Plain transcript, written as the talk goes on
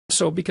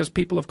so because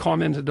people have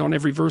commented on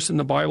every verse in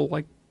the Bible,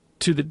 like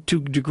to a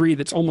degree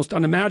that's almost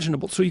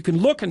unimaginable. So you can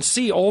look and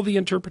see all the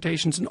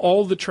interpretations and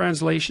all the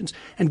translations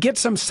and get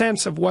some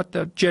sense of what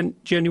the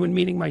genuine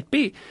meaning might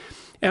be.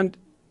 And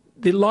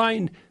the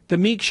line, the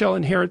meek shall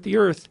inherit the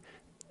earth,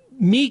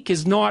 meek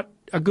is not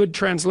a good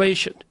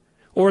translation,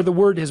 or the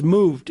word has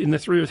moved in the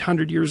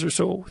 300 years or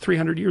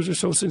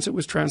so since it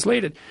was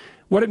translated.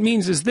 What it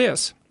means is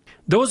this: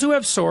 those who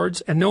have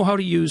swords and know how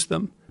to use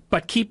them,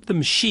 but keep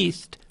them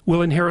sheathed,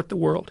 will inherit the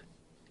world.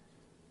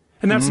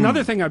 And that's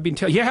another thing I've been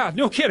telling. Yeah,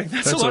 no kidding.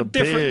 That's a lot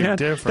different,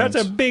 man. That's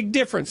a big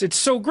difference. It's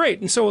so great.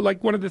 And so,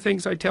 like, one of the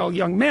things I tell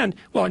young men,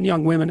 well, and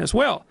young women as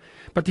well,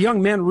 but the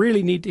young men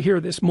really need to hear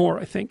this more,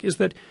 I think, is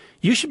that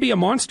you should be a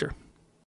monster.